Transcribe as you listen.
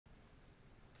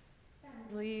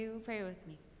will you pray with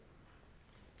me?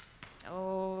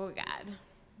 Oh God,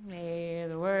 may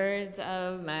the words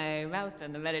of my mouth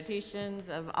and the meditations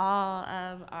of all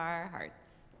of our hearts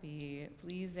be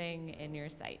pleasing in your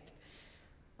sight.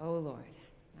 O Lord,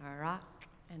 our rock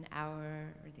and our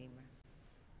Redeemer.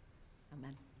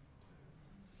 Amen.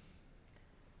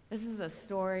 This is a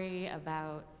story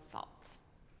about salt.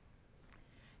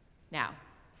 Now,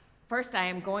 first I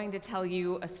am going to tell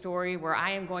you a story where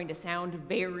I am going to sound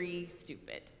very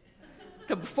stupid.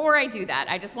 So before I do that,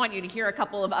 I just want you to hear a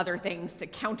couple of other things to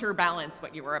counterbalance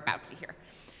what you were about to hear.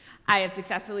 I have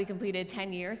successfully completed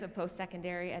 10 years of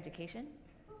post-secondary education.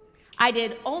 I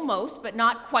did almost, but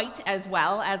not quite as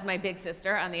well as my big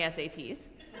sister on the SATs.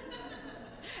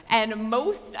 And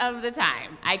most of the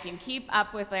time, I can keep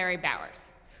up with Larry Bowers,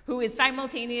 who is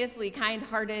simultaneously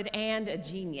kind-hearted and a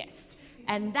genius.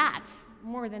 And that,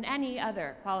 more than any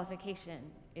other qualification,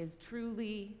 is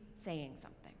truly saying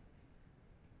something.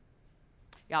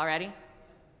 Y'all ready?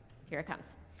 Here it comes.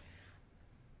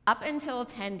 Up until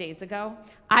 10 days ago,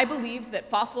 I believed that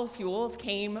fossil fuels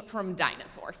came from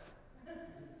dinosaurs.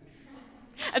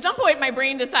 At some point, my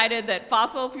brain decided that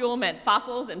fossil fuel meant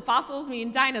fossils and fossils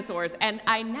mean dinosaurs, and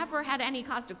I never had any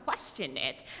cause to question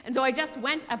it. And so I just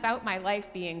went about my life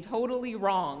being totally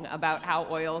wrong about how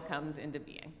oil comes into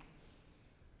being.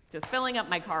 Just filling up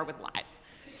my car with lies.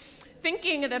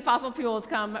 Thinking that fossil fuels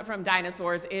come from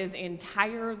dinosaurs is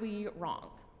entirely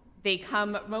wrong. They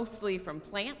come mostly from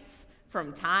plants,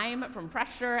 from time, from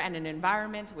pressure, and an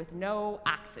environment with no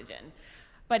oxygen.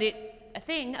 But a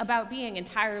thing about being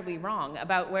entirely wrong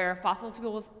about where fossil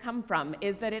fuels come from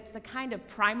is that it's the kind of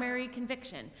primary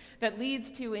conviction that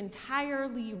leads to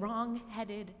entirely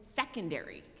wrong-headed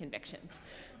secondary convictions.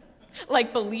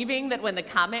 Like believing that when the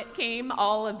comet came,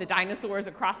 all of the dinosaurs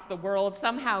across the world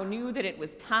somehow knew that it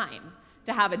was time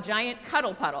to have a giant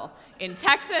cuddle puddle in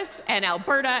Texas and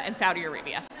Alberta and Saudi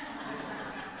Arabia.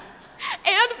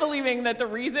 And believing that the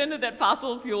reason that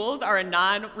fossil fuels are a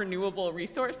non-renewable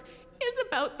resource is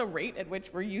about the rate at which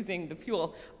we're using the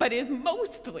fuel, but is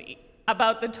mostly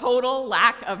about the total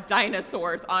lack of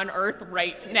dinosaurs on Earth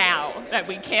right now that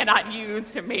we cannot use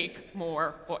to make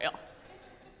more oil.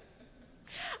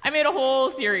 I made a whole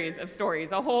series of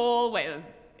stories, a whole way of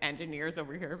engineers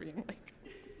over here being like,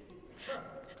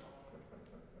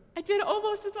 I did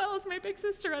almost as well as my big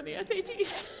sister on the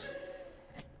SATs.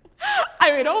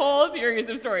 I made a whole series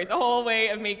of stories, a whole way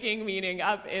of making meaning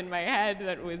up in my head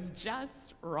that was just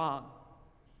wrong.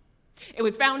 It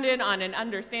was founded on an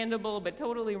understandable but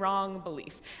totally wrong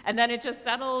belief. And then it just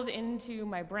settled into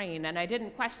my brain, and I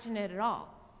didn't question it at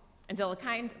all until a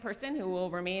kind person who will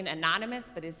remain anonymous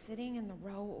but is sitting in the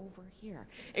row over here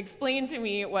explained to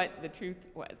me what the truth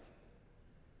was.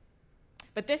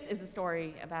 But this is a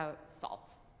story about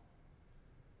salt.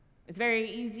 It's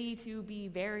very easy to be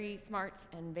very smart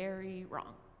and very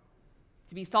wrong,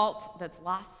 to be salt that's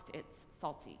lost its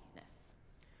saltiness.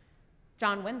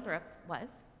 John Winthrop was.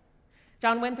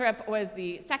 John Winthrop was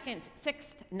the 2nd,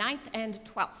 6th, 9th, and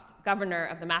 12th governor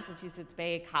of the Massachusetts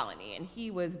Bay Colony, and he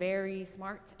was very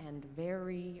smart and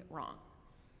very wrong.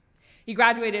 He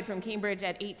graduated from Cambridge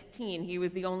at 18. He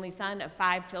was the only son of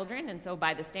 5 children, and so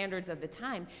by the standards of the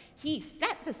time, he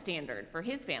set the standard for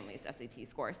his family's SAT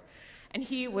scores. And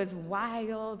he was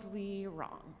wildly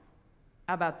wrong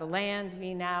about the land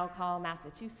we now call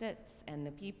Massachusetts and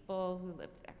the people who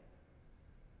lived there.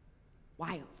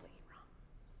 Wildly wrong.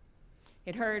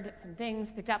 He'd heard some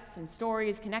things, picked up some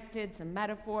stories, connected some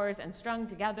metaphors, and strung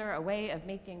together a way of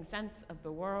making sense of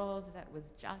the world that was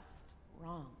just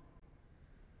wrong.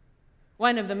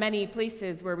 One of the many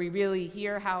places where we really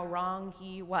hear how wrong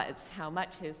he was, how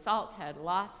much his salt had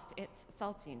lost its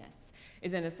saltiness,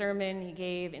 is in a sermon he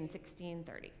gave in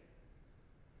 1630.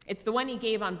 It's the one he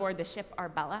gave on board the ship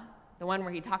Arbella, the one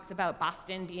where he talks about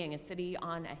Boston being a city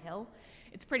on a hill.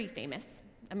 It's pretty famous.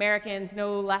 Americans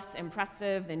no less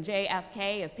impressive than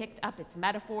JFK have picked up its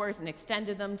metaphors and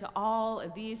extended them to all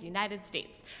of these United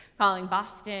States, calling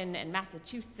Boston and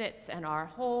Massachusetts and our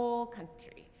whole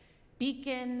country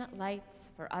beacon lights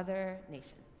for other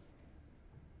nations.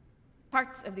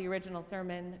 Parts of the original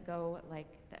sermon go like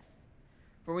this.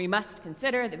 For we must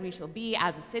consider that we shall be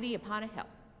as a city upon a hill.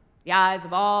 The eyes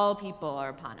of all people are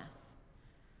upon us.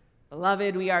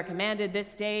 Beloved, we are commanded this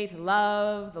day to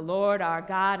love the Lord our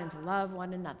God and to love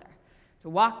one another, to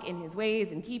walk in his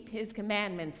ways and keep his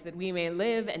commandments, that we may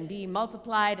live and be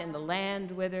multiplied in the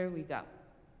land whither we go.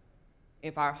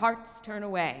 If our hearts turn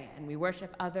away and we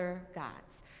worship other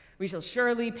gods, we shall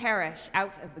surely perish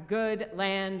out of the good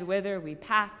land whither we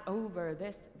pass over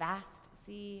this vast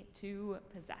sea to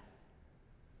possess.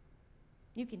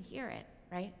 You can hear it,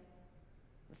 right?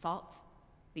 The salt,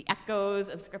 the echoes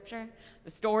of Scripture,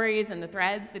 the stories and the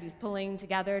threads that he's pulling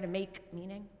together to make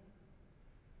meaning.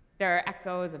 There are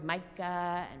echoes of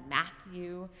Micah and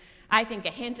Matthew. I think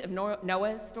a hint of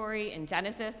Noah's story in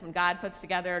Genesis when God puts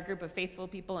together a group of faithful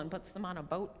people and puts them on a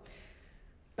boat.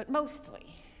 But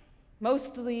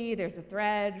mostly there's a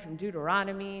thread from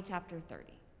Deuteronomy chapter 30.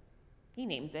 He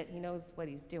names it. He knows what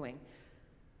he's doing.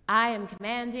 I am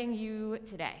commanding you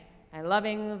today, by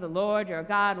loving the Lord your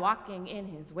God, walking in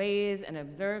his ways and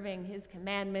observing his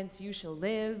commandments, you shall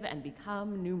live and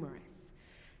become numerous.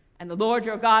 And the Lord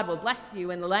your God will bless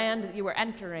you in the land that you are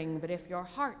entering, but if your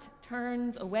heart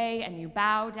turns away and you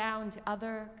bow down to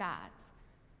other gods,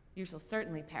 you shall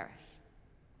certainly perish,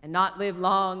 and not live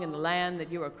long in the land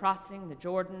that you are crossing the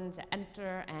Jordan to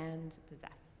enter and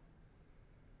possess.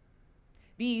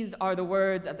 These are the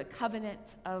words of the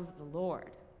covenant of the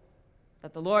Lord,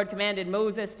 that the Lord commanded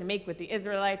Moses to make with the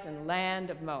Israelites in the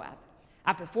land of Moab,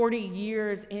 after 40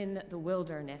 years in the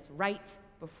wilderness, right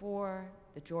before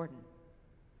the Jordan,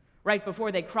 right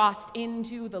before they crossed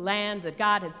into the land that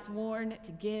God had sworn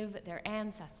to give their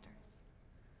ancestors.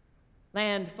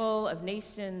 Land full of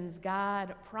nations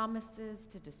God promises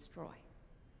to destroy,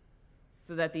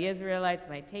 so that the Israelites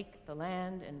might take the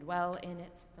land and dwell in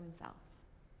it themselves.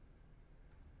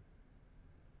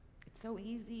 It's so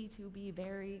easy to be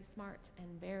very smart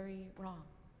and very wrong,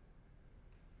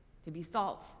 to be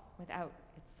salt without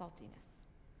its saltiness,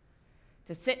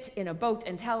 to sit in a boat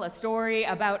and tell a story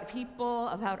about people,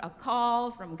 about a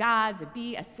call from God to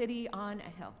be a city on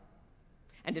a hill,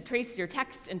 and to trace your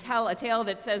text and tell a tale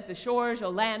that says the shores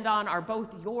you'll land on are both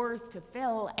yours to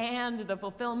fill and the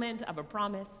fulfillment of a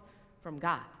promise from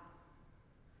God,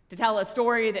 to tell a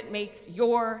story that makes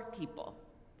your people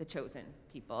the chosen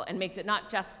people and makes it not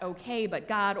just okay but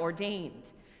God ordained,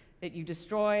 that you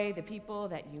destroy the people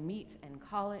that you meet and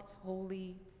call it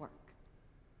holy work.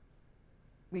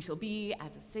 We shall be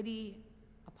as a city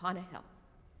upon a hill,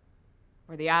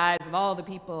 where the eyes of all the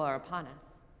people are upon us.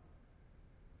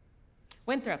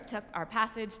 Winthrop took our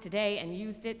passage today and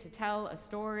used it to tell a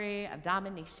story of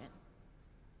domination,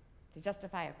 to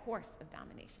justify a course of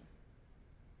domination.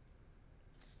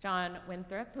 John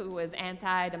Winthrop, who was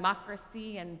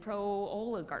anti-democracy and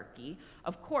pro-oligarchy,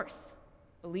 of course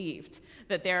believed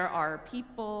that there are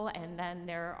people and then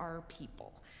there are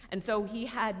people. And so he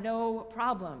had no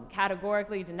problem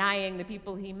categorically denying the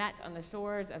people he met on the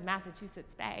shores of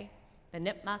Massachusetts Bay, the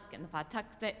Nipmuc and the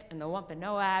Patuxet and the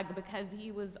Wampanoag, because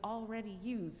he was already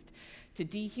used to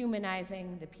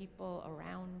dehumanizing the people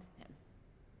around him.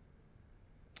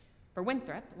 For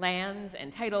Winthrop, lands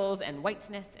and titles and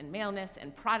whiteness and maleness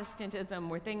and Protestantism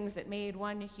were things that made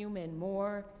one human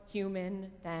more human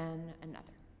than another.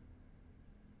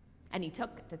 And he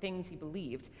took the things he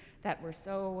believed that were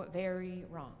so very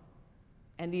wrong,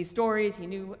 and these stories he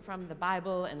knew from the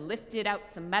Bible, and lifted out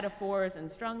some metaphors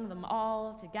and strung them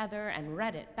all together and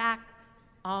read it back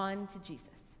on to Jesus,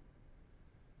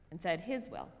 and said his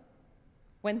will,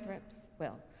 Winthrop's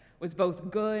will, was both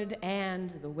good and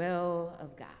the will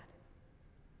of God.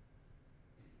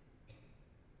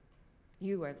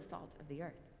 You are the salt of the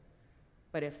earth.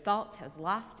 But if salt has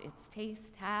lost its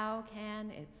taste, how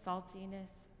can its saltiness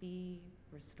be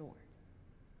restored?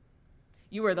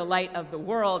 You are the light of the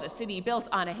world. A city built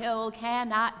on a hill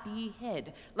cannot be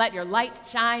hid. Let your light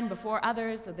shine before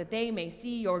others so that they may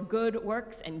see your good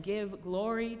works and give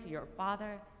glory to your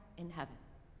Father in heaven.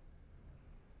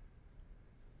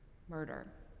 Murder,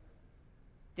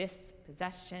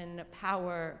 dispossession,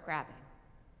 power grabbing,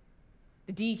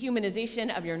 the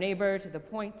dehumanization of your neighbor to the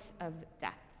point of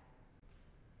death.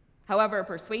 However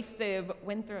persuasive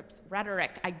Winthrop's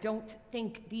rhetoric, I don't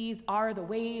think these are the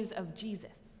ways of Jesus.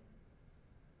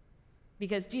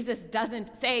 Because Jesus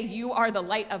doesn't say you are the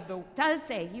light of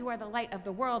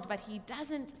the world, but he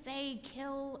doesn't say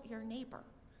kill your neighbor.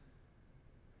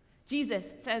 Jesus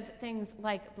says things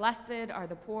like, blessed are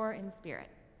the poor in spirit,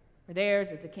 for theirs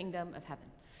is the kingdom of heaven.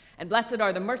 And blessed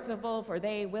are the merciful, for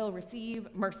they will receive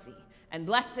mercy. And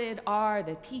blessed are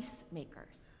the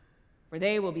peacemakers, for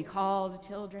they will be called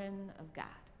children of God.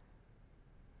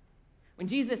 When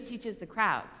Jesus teaches the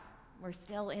crowds, we're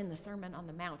still in the Sermon on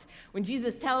the Mount. When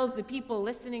Jesus tells the people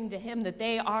listening to him that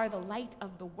they are the light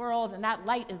of the world and that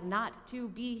light is not to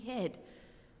be hid,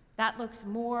 that looks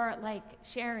more like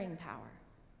sharing power,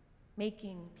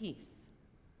 making peace,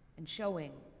 and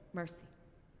showing mercy.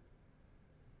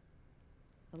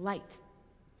 The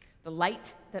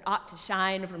light that ought to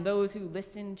shine from those who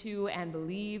listen to and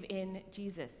believe in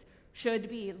Jesus should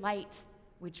be light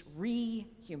which rehumanizes,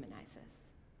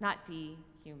 not dehumanizes.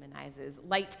 dehumanizes.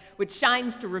 Light which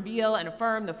shines to reveal and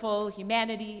affirm the full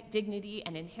humanity, dignity,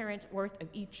 and inherent worth of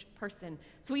each person,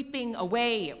 sweeping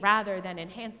away rather than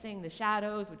enhancing the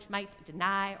shadows which might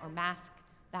deny or mask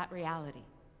that reality.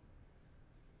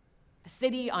 A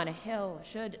city on a hill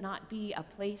should not be a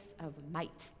place of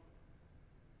might,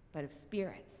 but of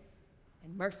spirit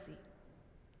and mercy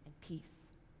and peace.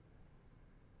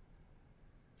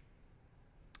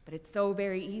 But it's so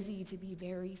very easy to be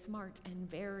very smart and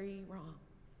very wrong.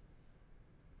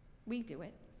 We do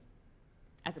it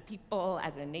as a people,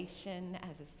 as a nation,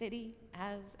 as a city,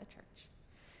 as a church.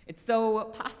 It's so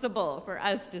possible for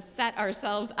us to set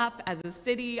ourselves up as a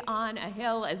city on a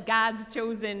hill, as God's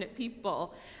chosen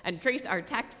people, and trace our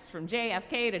texts from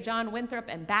JFK to John Winthrop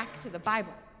and back to the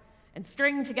Bible, and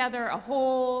string together a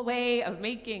whole way of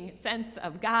making sense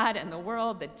of God and the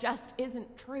world that just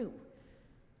isn't true,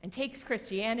 and takes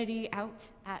Christianity out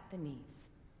at the knees.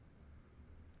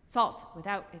 Salt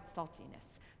without its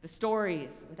saltiness, the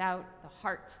stories without the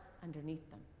heart underneath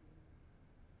them.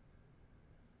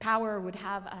 Power would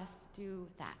have us do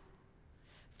that.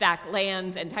 Stack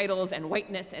lands and titles and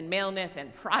whiteness and maleness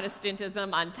and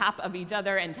Protestantism on top of each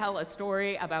other and tell a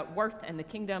story about worth and the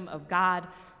kingdom of God,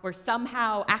 where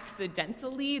somehow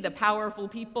accidentally the powerful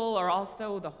people are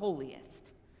also the holiest.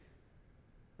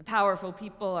 The powerful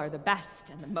people are the best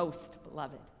and the most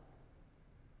beloved.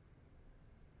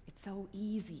 It's so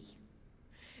easy.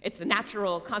 It's the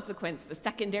natural consequence, the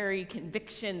secondary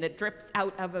conviction that drips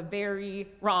out of a very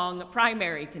wrong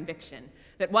primary conviction,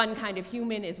 that one kind of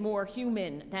human is more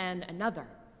human than another.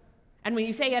 And when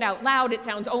you say it out loud, it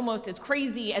sounds almost as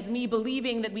crazy as me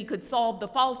believing that we could solve the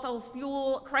fossil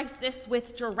fuel crisis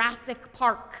with Jurassic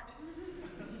Park.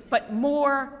 But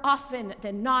more often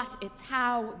than not, it's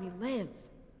how we live.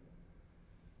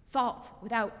 Salt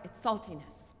without its saltiness.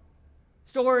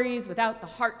 Stories without the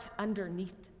heart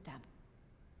underneath them.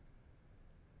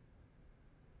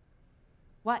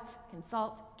 What can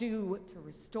salt do to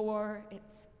restore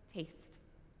its taste?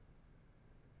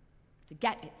 To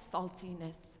get its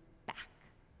saltiness back?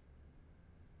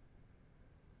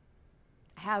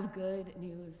 I have good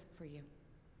news for you.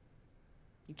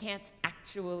 You can't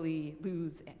actually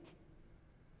lose it.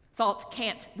 Salt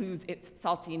can't lose its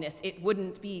saltiness. It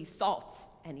wouldn't be salt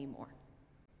anymore.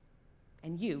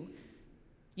 And you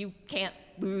can't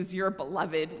lose your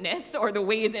belovedness or the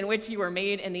ways in which you were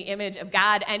made in the image of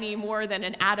God any more than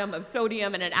an atom of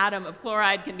sodium and an atom of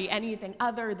chloride can be anything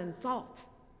other than salt.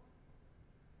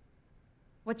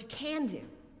 What you can do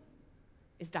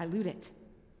is dilute it.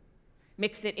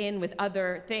 Mix it in with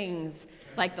other things,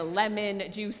 like the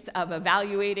lemon juice of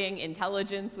evaluating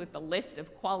intelligence with the list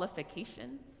of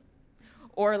qualifications,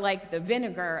 or like the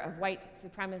vinegar of white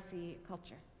supremacy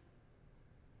culture.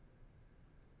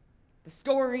 The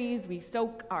stories we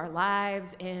soak our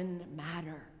lives in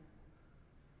matter,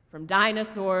 from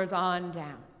dinosaurs on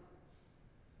down.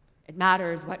 It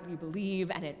matters what we believe,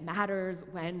 and it matters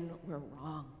when we're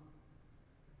wrong.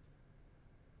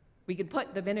 We can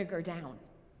put the vinegar down,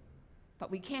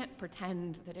 but we can't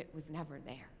pretend that it was never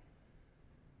there.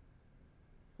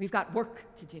 We've got work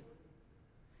to do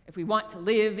if we want to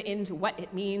live into what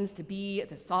it means to be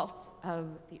the salt of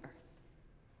the earth.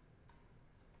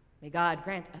 May God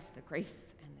grant us the grace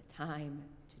and the time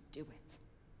to do it.